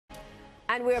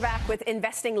And we're back with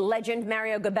investing legend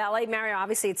Mario Gabelli. Mario,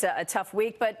 obviously it's a tough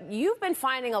week, but you've been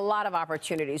finding a lot of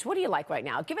opportunities. What do you like right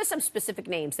now? Give us some specific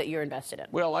names that you're invested in.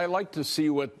 Well, I like to see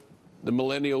what the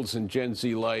millennials and Gen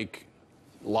Z like,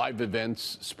 live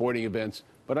events, sporting events,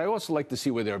 but I also like to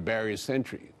see where there are barriers to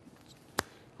entry.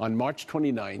 On March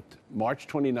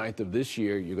 29th of this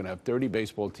year, you're going to have 30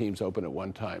 baseball teams open at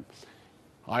one time.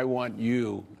 I want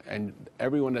you and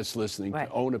everyone that's listening to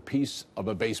own a piece of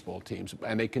a baseball team.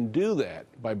 And they can do that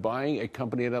by buying a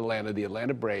company in Atlanta, the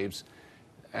Atlanta Braves.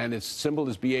 And its symbol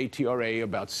is BATRA,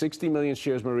 about 60 million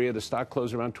shares, Maria. The stock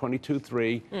closed around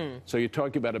 22.3. So you're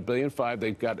talking about $1.5 billion.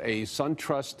 They've got a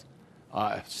SunTrust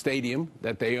stadium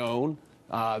that they own.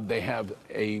 They have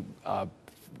a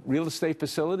real estate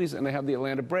facilities, and they have the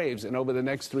Atlanta Braves. And over the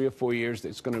next 3 or 4 years,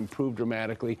 it's going to improve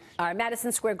dramatically. All right,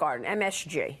 Madison Square Garden,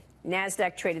 MSG.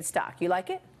 NASDAQ traded stock. You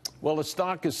like it? Well, the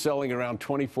stock is selling around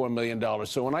 $24 million.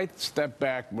 So when I step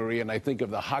back, Maria, and I think of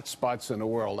the hot spots in the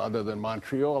world other than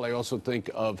Montreal, I also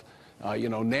think of,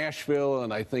 Nashville,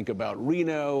 and I think about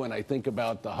Reno, and I think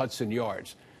about the Hudson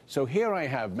Yards. So here I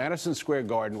have Madison Square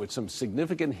Garden with some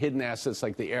significant hidden assets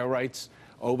like the air rights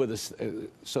over the.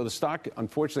 So the stock,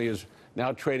 unfortunately, is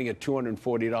now trading at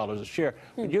 $240 a share.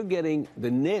 But you're getting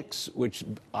the Knicks, which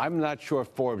I'm not sure if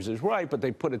Forbes is right, but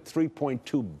they put a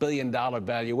 $3.2 billion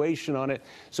valuation on it.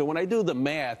 So when I do the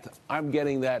math, I'm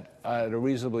getting that at a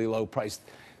reasonably low price.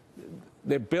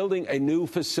 They're building a new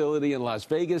facility in Las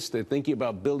Vegas. They're thinking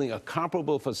about building a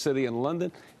comparable facility in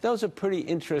London. Those are pretty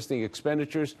interesting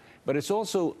expenditures, but it's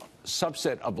also a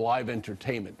subset of live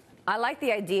entertainment. I like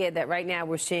the idea that right now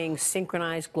we're seeing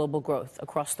synchronized global growth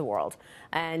across the world.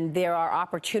 And there are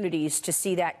opportunities to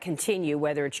see that continue,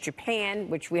 whether it's Japan,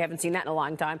 which we haven't seen that in a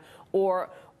long time, or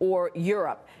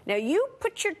Europe. Now, you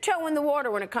put your toe in the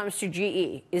water when it comes to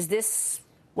GE. Is this...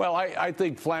 Well, I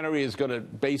think Flannery is going to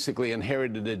basically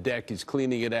inherit the deck. He's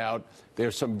cleaning it out.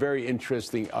 There's some very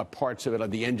interesting parts of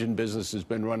it. The engine business has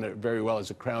been run very well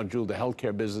as a crown jewel. The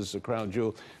healthcare business is a crown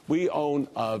jewel. We own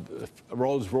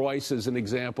Rolls-Royce as an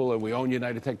example, and we own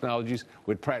United Technologies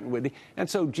with Pratt & Whitney. And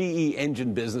so GE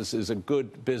engine business is a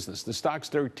good business. The stock's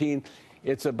 13.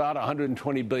 It's about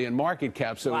 $120 billion market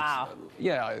cap. So wow.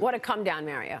 Yeah. What a come down,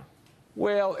 Mario.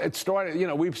 Well, it started,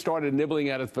 we've started nibbling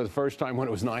at it for the first time when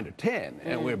it was 9 or 10,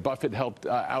 and where Buffett helped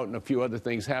out and a few other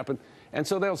things happened. And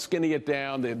so they'll skinny it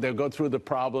down. They'll go through the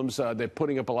problems. They're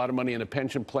putting up a lot of money in a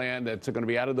pension plan that's going to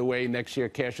be out of the way next year.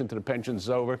 Cash into the pension's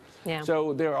over. Yeah.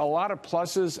 So there are a lot of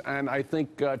pluses, and I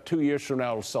think 2 years from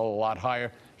now it'll sell a lot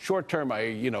higher. Short term,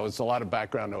 it's a lot of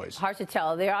background noise. Hard to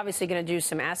tell. They're obviously going to do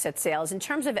some asset sales. In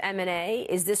terms of M&A,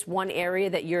 is this one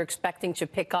area that you're expecting to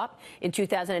pick up in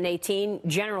 2018,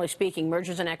 generally speaking,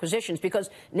 mergers and acquisitions? Because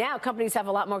now companies have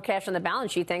a lot more cash on the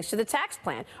balance sheet thanks to the tax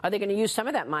plan. Are they going to use some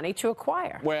of that money to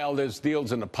acquire? Well, there's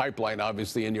deals in the pipeline,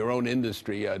 obviously, in your own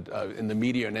industry, in the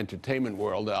media and entertainment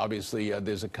world. Obviously,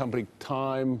 there's a company,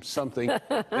 Time something.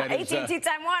 That AT&T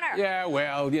Time Warner. Yeah,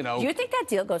 well, Do you think that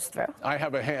deal goes through? I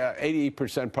have a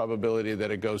 80% probability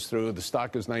that it goes through. The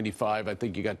stock is 95. I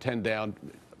think you got 10 down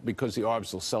because the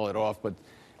ARBs will sell it off,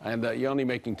 and you're only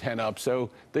making 10 up. So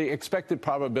the expected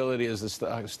probability is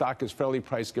the stock is fairly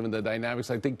priced given the dynamics.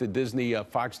 I think the Disney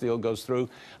Fox deal goes through.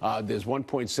 There's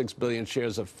 1.6 billion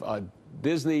shares of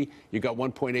Disney. You got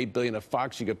 1.8 billion of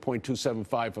Fox. You get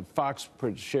 0.275 of Fox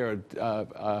per share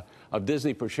of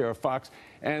Disney per share of Fox.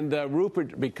 And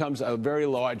Rupert becomes a very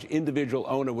large individual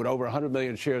owner with over 100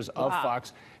 million shares of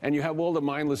Fox. And you have all the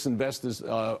mindless investors,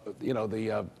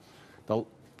 the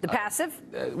passive?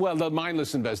 Well, the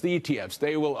mindless investors, the ETFs,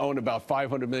 they will own about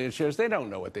 500 million shares. They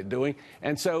don't know what they're doing.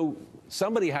 And so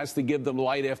somebody has to give them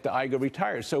light after Iger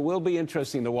retires. So it will be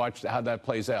interesting to watch how that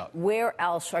plays out. Where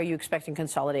else are you expecting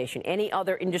consolidation? Any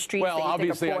other industries well, that you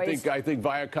obviously, think are poised? I think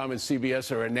Viacom and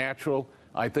CBS are a natural.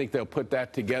 I think they'll put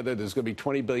that together. There's going to be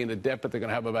 $20 billion of debt, but they're going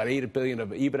to have about $8 billion of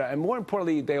EBITDA. And more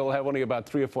importantly, they will have only about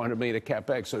 $300 or $400 million of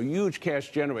CapEx. So huge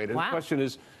cash generated. Wow. The question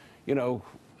is,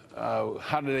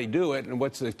 how do they do it, and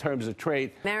what's the terms of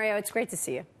trade? Mario, it's great to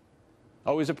see you.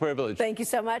 Always a privilege. Thank you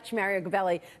so much, Mario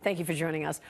Gabelli. Thank you for joining us.